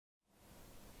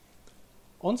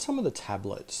On some of the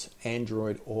tablets,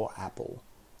 Android or Apple,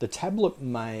 the tablet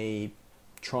may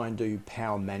try and do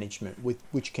power management,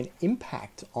 which can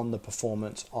impact on the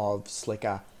performance of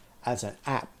SLIKR as an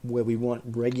app where we want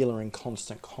regular and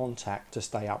constant contact to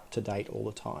stay up to date all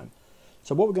the time.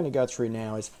 So what we're going to go through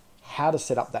now is how to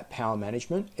set up that power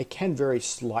management. It can vary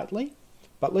slightly,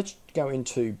 but let's go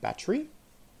into battery,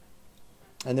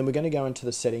 and then we're going to go into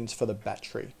the settings for the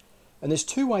battery. And there's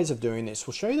two ways of doing this.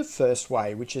 We'll show you the first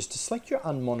way, which is to select your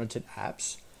unmonitored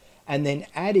apps and then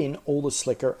add in all the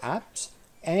SLIKR apps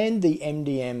and the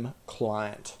MDM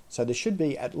client. So there should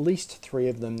be at least 3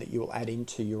 of them that you will add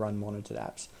into your unmonitored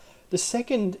apps. The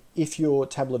second, if your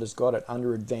tablet has got it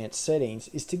under advanced settings,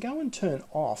 is to go and turn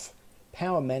off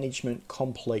power management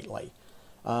completely.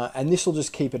 And this will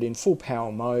just keep it in full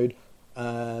power mode.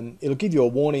 It'll give you a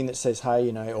warning that says, hey,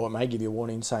 or it may give you a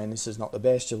warning saying this is not the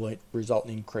best, it'll result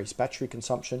in increased battery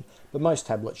consumption, but most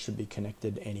tablets should be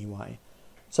connected anyway.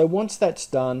 So once that's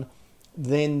done,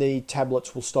 then the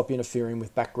tablets will stop interfering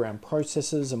with background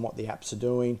processes and what the apps are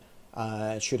doing.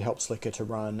 It should help SLIKR to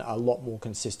run a lot more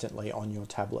consistently on your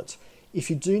tablets. If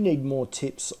you do need more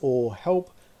tips or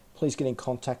help, please get in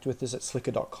contact with us at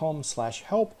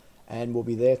slikkr.com/help, and we'll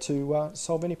be there to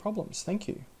solve any problems. Thank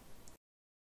you.